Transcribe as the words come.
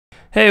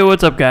Hey,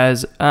 what's up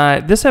guys?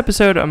 This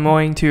episode I'm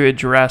going to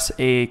address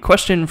a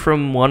question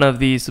from one of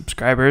the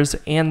subscribers,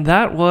 and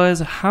that was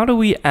how do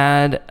we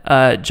add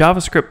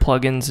JavaScript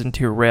plugins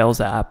into your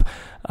Rails app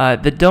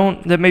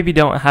that maybe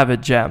don't have a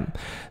gem.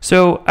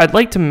 So I'd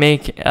like to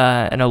make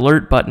an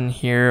alert button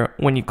here.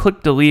 When you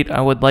click delete,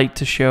 I would like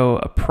to show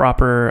a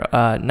proper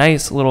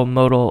nice little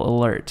modal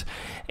alert.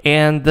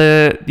 And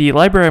the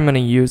library I'm going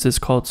to use is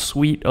called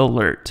Sweet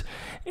Alert.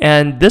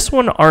 And this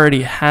one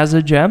already has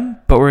a gem,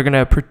 but we're going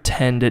to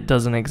pretend it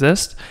doesn't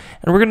exist.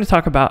 And we're going to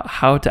talk about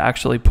how to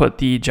actually put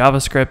the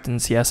JavaScript and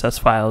CSS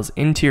files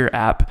into your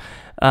app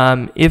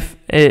if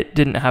it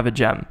didn't have a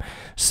gem.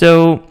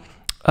 So,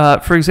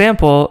 for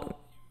example,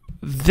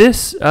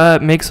 this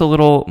makes a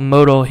little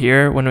modal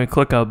here when we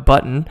click a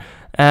button,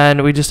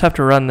 and we just have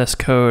to run this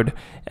code.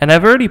 And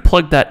I've already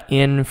plugged that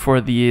in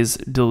for these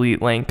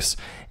delete links.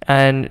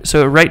 And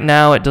so right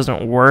now it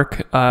doesn't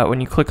work.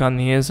 When you click on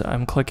these,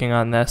 I'm clicking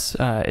on this,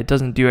 it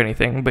doesn't do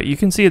anything. But you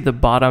can see at the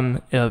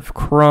bottom of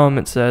Chrome,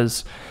 it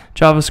says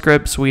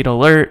JavaScript Sweet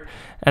Alert,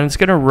 and it's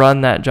going to run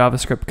that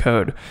JavaScript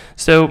code.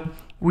 So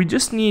we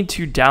just need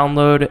to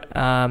download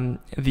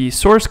the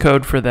source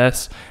code for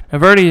this.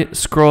 I've already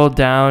scrolled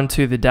down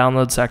to the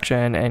download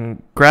section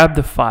and grabbed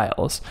the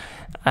files.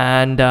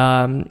 And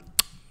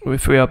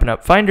if we open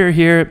up Finder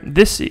here,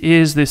 this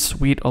is the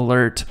Sweet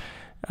Alert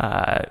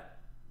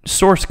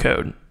source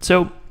code.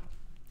 So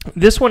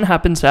this one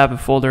happens to have a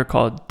folder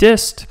called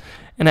dist,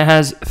 and it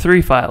has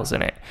 3 files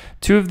in it.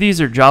 2 of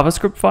these are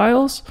JavaScript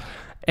files,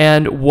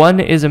 and 1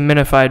 is a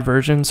minified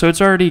version, so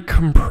it's already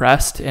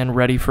compressed and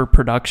ready for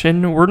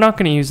production. We're not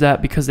going to use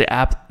that because the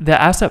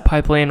asset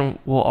pipeline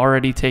will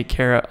already take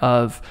care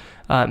of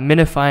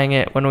minifying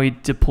it when we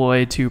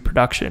deploy to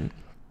production.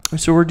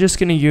 So we're just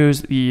going to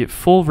use the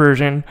full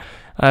version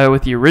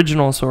with the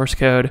original source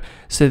code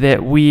so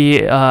that we,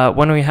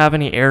 when we have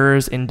any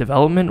errors in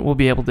development, we'll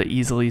be able to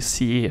easily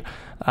see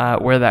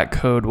where that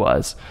code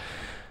was.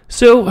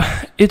 So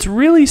it's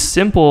really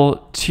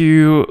simple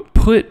to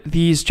put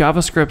these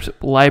JavaScript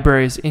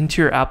libraries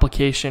into your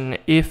application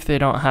if they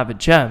don't have a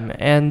gem.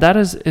 And that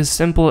is as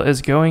simple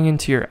as going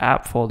into your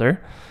app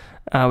folder,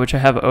 which I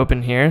have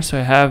open here. So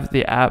I have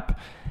the app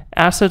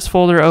assets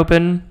folder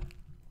open.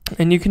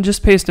 And you can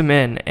just paste them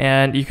in,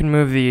 and you can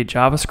move the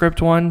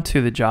JavaScript one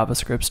to the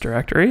JavaScripts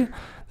directory,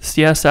 the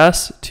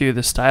CSS to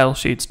the style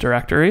sheets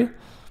directory,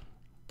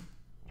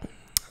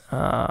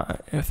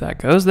 if that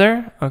goes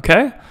there,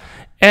 okay.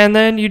 And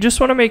then you just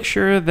want to make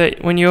sure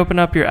that when you open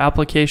up your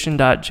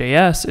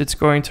application.js, it's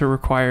going to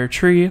require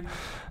tree,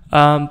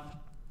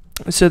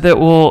 so that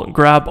we'll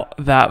grab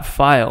that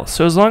file.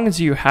 So as long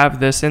as you have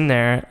this in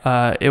there,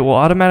 it will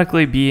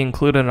automatically be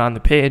included on the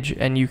page,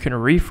 and you can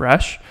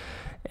refresh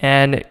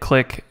and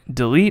click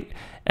delete,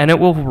 and it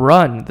will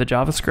run. The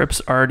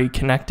JavaScript's already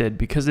connected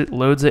because it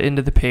loads it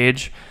into the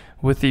page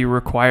with the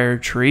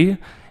required tree,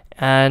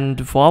 and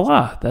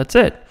voila, that's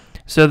it.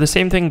 So the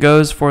same thing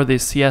goes for the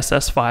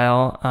CSS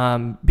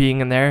file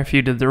being in there. If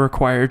you did the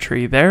required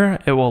tree there,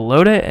 it will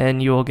load it,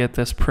 and you will get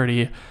this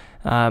pretty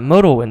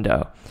modal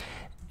window.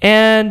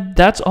 And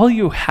that's all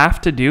you have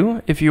to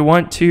do if you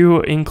want to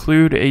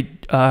include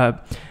a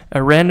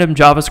random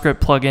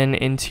JavaScript plugin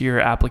into your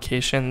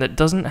application that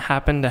doesn't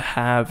happen to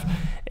have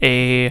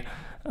a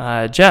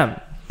gem.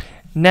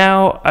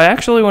 Now, I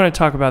actually want to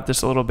talk about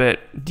this a little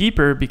bit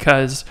deeper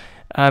because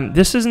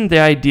this isn't the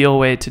ideal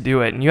way to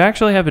do it. And you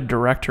actually have a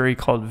directory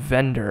called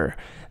vendor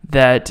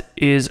that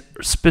is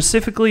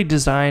specifically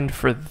designed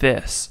for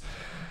this.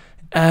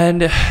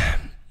 And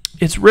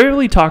it's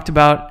rarely talked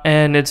about,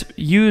 and it's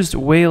used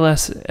way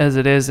less as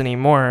it is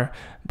anymore.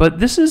 But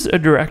this is a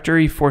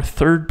directory for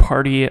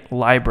third-party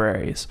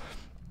libraries.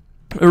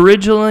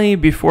 Originally,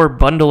 before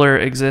Bundler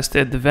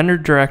existed, the vendor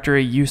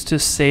directory used to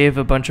save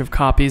a bunch of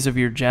copies of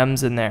your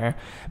gems in there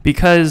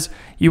because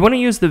you want to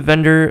use the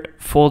vendor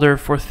folder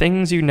for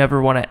things you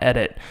never want to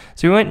edit.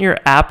 So you want your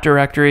app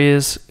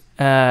directories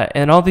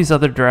and all these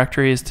other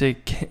directories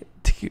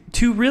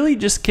to really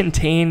just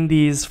contain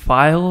these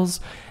files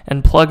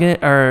and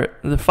plugin, or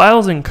the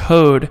files and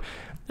code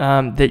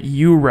that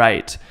you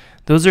write.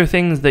 Those are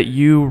things that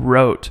you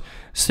wrote.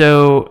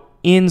 So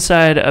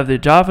inside of the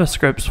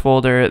JavaScript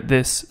folder,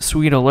 this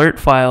Sweet Alert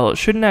file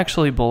shouldn't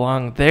actually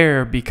belong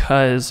there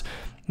because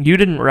you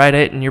didn't write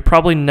it, and you're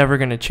probably never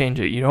going to change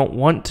it. You don't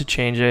want to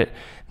change it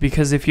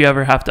because if you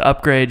ever have to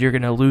upgrade, you're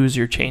going to lose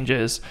your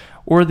changes,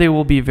 or they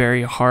will be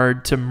very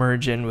hard to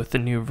merge in with the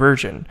new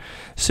version.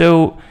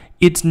 So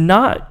it's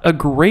not a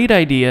great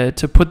idea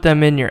to put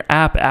them in your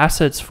app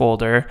assets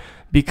folder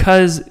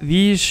because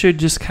these should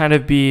just kind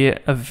of be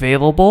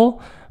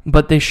available,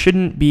 but they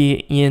shouldn't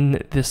be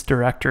in this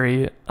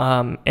directory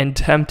and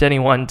tempt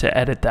anyone to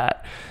edit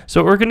that.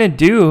 So what we're going to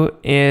do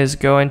is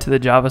go into the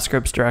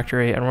JavaScript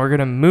directory, and we're going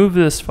to move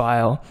this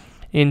file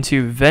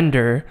into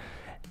vendor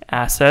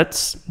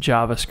assets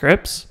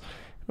JavaScripts.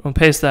 We'll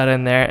paste that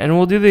in there, and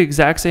we'll do the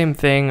exact same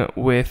thing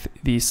with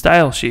the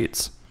style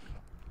sheets.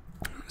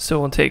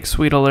 So we'll take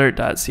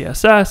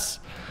sweetalert.css,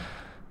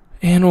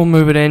 And we'll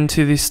move it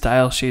into the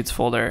style sheets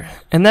folder.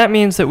 And that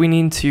means that we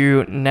need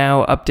to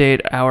now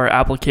update our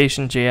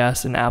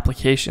application.js and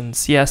application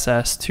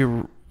CSS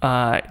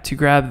to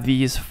grab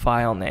these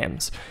file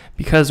names.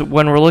 Because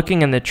when we're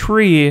looking in the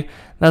tree,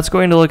 that's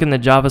going to look in the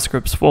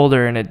JavaScript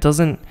folder and it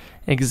doesn't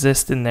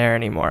exist in there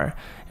anymore.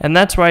 And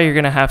that's why you're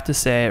going to have to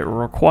say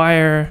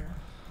require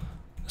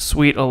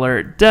suite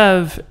alert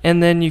dev,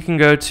 and then you can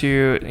you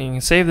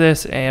can save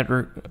this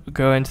and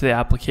go into the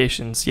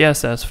application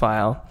CSS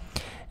file.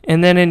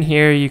 And then in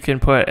here, you can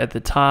put at the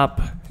top,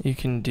 you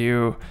can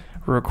do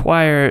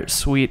require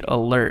suite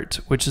alert,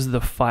 which is the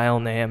file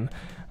name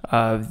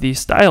of the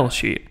style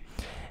sheet.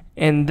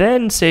 And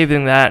then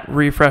saving that,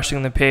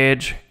 refreshing the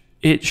page,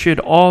 it should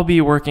all be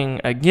working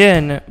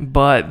again,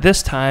 but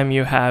this time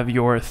you have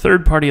your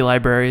third-party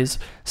libraries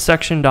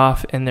sectioned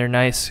off in their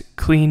nice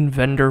clean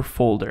vendor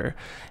folder.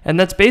 And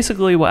that's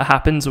basically what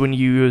happens when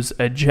you use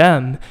a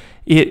gem.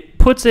 It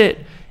puts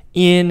it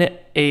in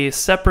a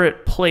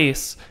separate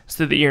place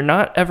so that you're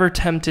not ever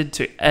tempted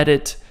to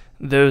edit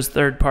those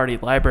third-party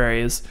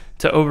libraries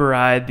to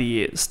override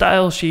the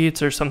style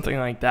sheets or something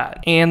like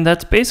that. And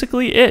that's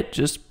basically it.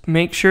 Just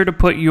make sure to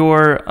put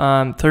your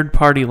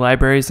third-party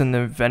libraries in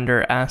the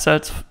vendor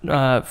assets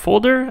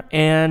folder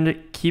and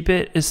keep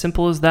it as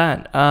simple as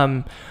that.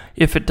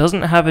 If it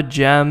doesn't have a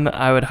gem,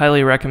 I would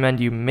highly recommend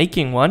you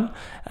making one.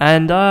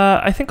 And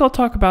I think I'll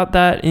talk about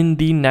that in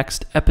the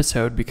next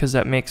episode because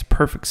that makes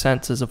perfect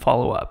sense as a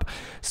follow-up.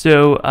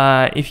 So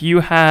if you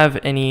have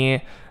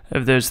any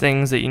of those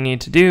things that you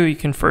need to do, you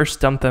can first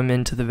dump them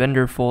into the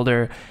vendor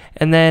folder,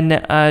 and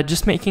then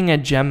just making a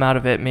gem out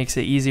of it makes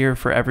it easier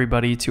for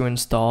everybody to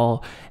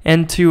install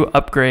and to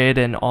upgrade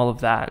and all of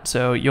that.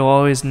 So you'll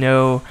always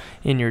know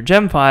in your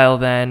gem file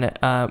then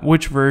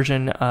which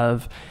version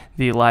of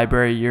the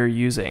library you're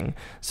using.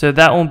 So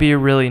that will be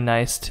really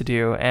nice to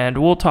do, and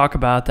we'll talk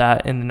about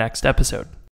that in the next episode.